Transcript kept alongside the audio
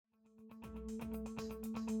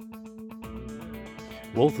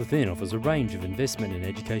Wealth Within offers a range of investment and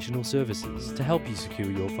educational services to help you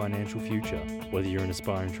secure your financial future. Whether you're an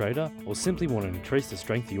aspiring trader or simply want to increase the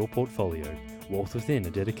strength of your portfolio, Wealth Within are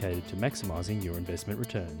dedicated to maximising your investment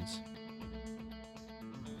returns.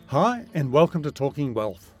 Hi and welcome to Talking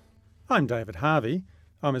Wealth. I'm David Harvey.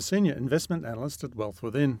 I'm a Senior Investment Analyst at Wealth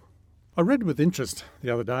Within. I read with interest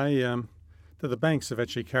the other day that the banks have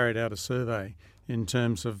actually carried out a survey in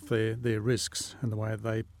terms of their risks and the way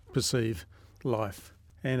they perceive life.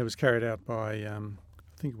 And it was carried out by, I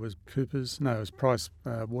think it was Price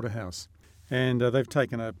Waterhouse. And they've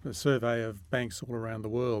taken a survey of banks all around the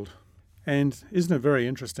world. And isn't it very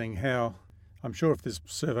interesting how, I'm sure if this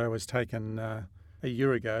survey was taken a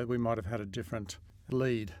year ago, we might have had a different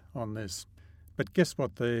lead on this. But guess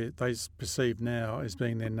what they perceive now as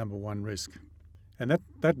being their number one risk? And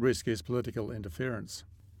that risk is political interference.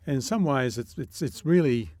 And in some ways, it's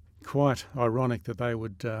really quite ironic that they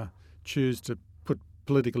would choose to put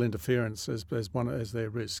political interference as their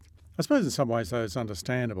risk. I suppose in some ways, though, it's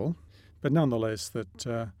understandable, but nonetheless,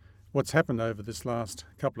 that what's happened over this last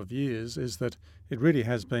couple of years is that it really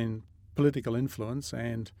has been political influence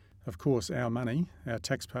and, of course, our money, our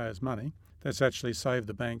taxpayers' money, that's actually saved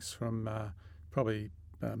the banks from probably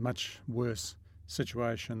a much worse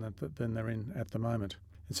situation than they're in at the moment.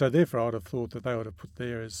 And so therefore, I would have thought that they would have put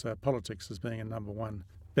there as politics as being a number one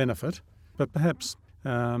benefit, but perhaps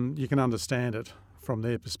you can understand it from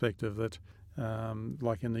their perspective that,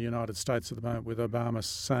 like in the United States at the moment with Obama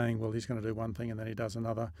saying, well, he's going to do one thing and then he does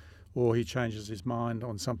another, or he changes his mind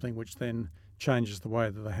on something which then changes the way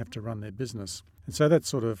that they have to run their business. And so that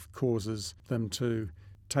sort of causes them to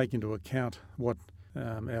take into account what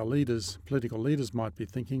our leaders, political leaders, might be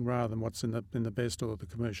thinking rather than what's in the best or the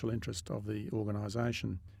commercial interest of the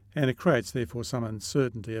organisation. And it creates, therefore, some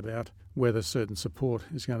uncertainty about whether certain support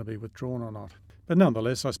is going to be withdrawn or not. But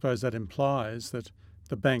nonetheless, I suppose that implies that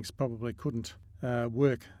the banks probably couldn't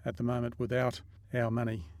work at the moment without our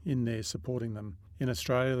money in there supporting them. In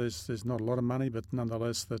Australia, there's not a lot of money, but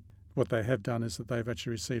nonetheless, that what they have done is that they've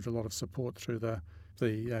actually received a lot of support through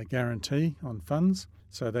the guarantee on funds.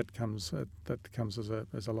 So that comes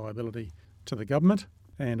as a liability to the government.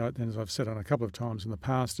 And as I've said on a couple of times in the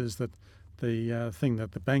past, is that the thing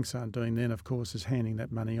that the banks aren't doing then, of course, is handing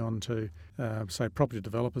that money on to, say, property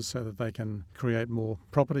developers so that they can create more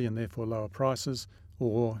property and therefore lower prices,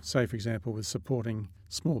 or, say, for example, with supporting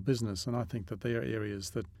small business. And I think that they are areas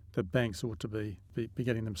that the banks ought to be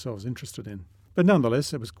getting themselves interested in. But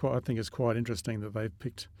nonetheless, I think it's quite interesting that they've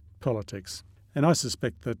picked politics. And I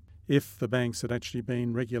suspect that if the banks had actually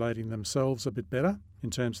been regulating themselves a bit better in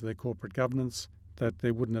terms of their corporate governance, that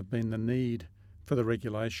there wouldn't have been the need for the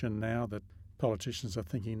regulation now that politicians are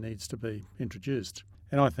thinking needs to be introduced.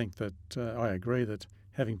 And I think that I agree that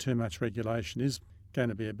having too much regulation is going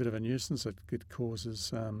to be a bit of a nuisance. It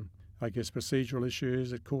causes, procedural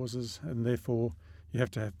issues. It causes, and therefore you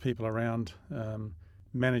have to have people around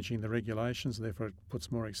managing the regulations. Therefore, it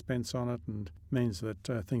puts more expense on it and means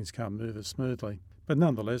that things can't move as smoothly. But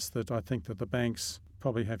nonetheless, that I think that the banks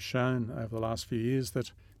probably have shown over the last few years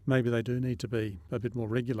that maybe they do need to be a bit more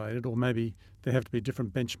regulated, or maybe there have to be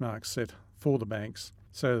different benchmarks set for the banks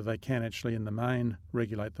so that they can actually in the main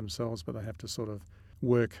regulate themselves, but they have to sort of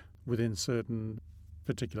work within certain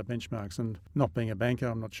particular benchmarks. And not being a banker,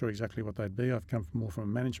 I'm not sure exactly what they'd be. I've come more from a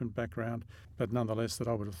management background, but nonetheless that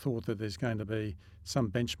I would have thought that there's going to be some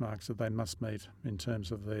benchmarks that they must meet in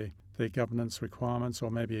terms of their governance requirements, or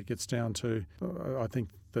maybe it gets down to, I think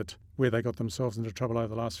that where they got themselves into trouble over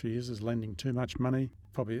the last few years is lending too much money,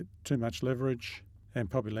 probably too much leverage, and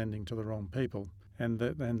probably lending to the wrong people. And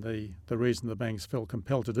the reason the banks felt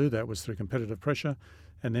compelled to do that was through competitive pressure,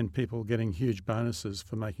 and then people getting huge bonuses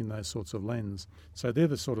for making those sorts of lends. So they're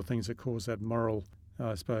the sort of things that cause that moral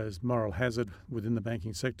hazard within the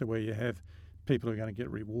banking sector, where you have people who are going to get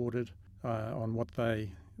rewarded on what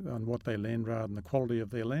they lend rather than the quality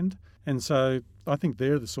of their lend. And so I think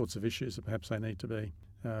they're the sorts of issues that perhaps they need to be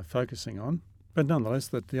focusing on. But nonetheless,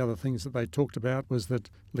 that the other things that they talked about was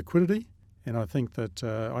that liquidity. And I think that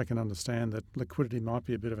I can understand that liquidity might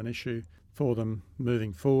be a bit of an issue for them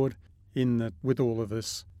moving forward, in that with all of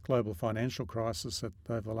this global financial crisis that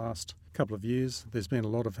over the last couple of years, there's been a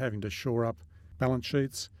lot of having to shore up balance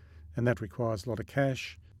sheets, and that requires a lot of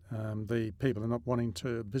cash. The people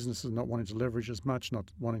businesses are not wanting to leverage as much,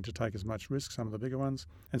 not wanting to take as much risk, some of the bigger ones.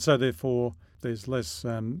 And so therefore, there's less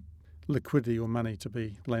liquidity or money to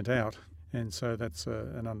be lent out. And so that's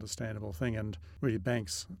an understandable thing. And really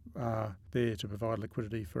banks are there to provide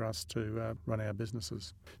liquidity for us to run our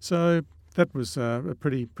businesses. So that was a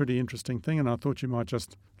pretty interesting thing, and I thought you might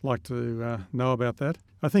just like to know about that.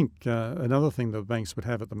 I think another thing the banks would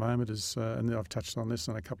have at the moment is, and I've touched on this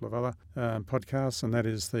on a couple of other podcasts, and that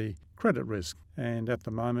is the credit risk. And at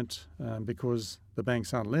the moment, because the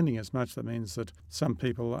banks aren't lending as much, that means that some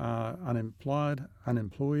people are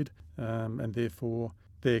unemployed, and therefore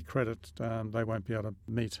their credit they won't be able to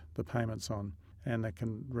meet the payments on, and that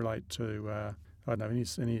can relate to I don't know,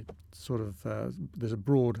 any sort of, there's a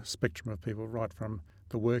broad spectrum of people, right from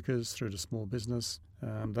the workers through to small business,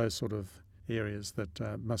 those sort of areas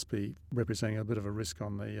that must be representing a bit of a risk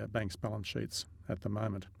on the bank's balance sheets at the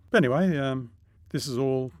moment. But anyway, this is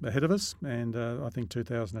all ahead of us, and I think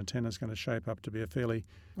 2010 is going to shape up to be a fairly,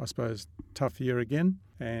 I suppose, tough year again,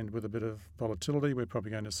 and with a bit of volatility, we're probably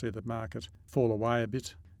going to see the market fall away a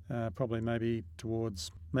bit. Probably maybe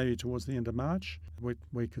towards the end of March,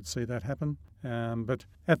 we could see that happen. But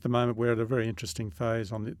at the moment, we're at a very interesting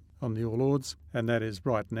phase on the All Ords, and that is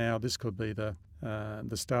right now. This could be the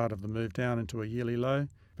start of the move down into a yearly low.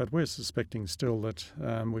 But we're suspecting still that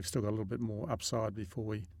we've still got a little bit more upside before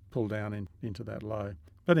we pull down into that low.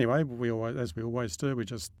 But anyway, as we always do, we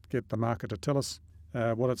just get the market to tell us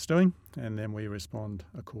what it's doing, and then we respond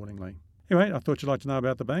accordingly. Anyway, I thought you'd like to know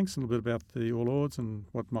about the banks, a little bit about the All Ords and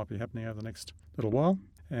what might be happening over the next little while.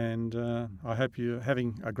 And I hope you're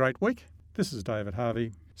having a great week. This is David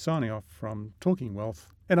Harvey signing off from Talking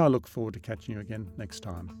Wealth, and I look forward to catching you again next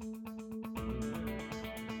time.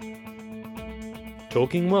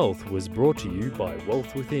 Talking Wealth was brought to you by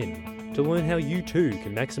Wealth Within. To learn how you too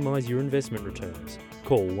can maximise your investment returns,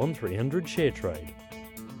 call 1300 ShareTrade.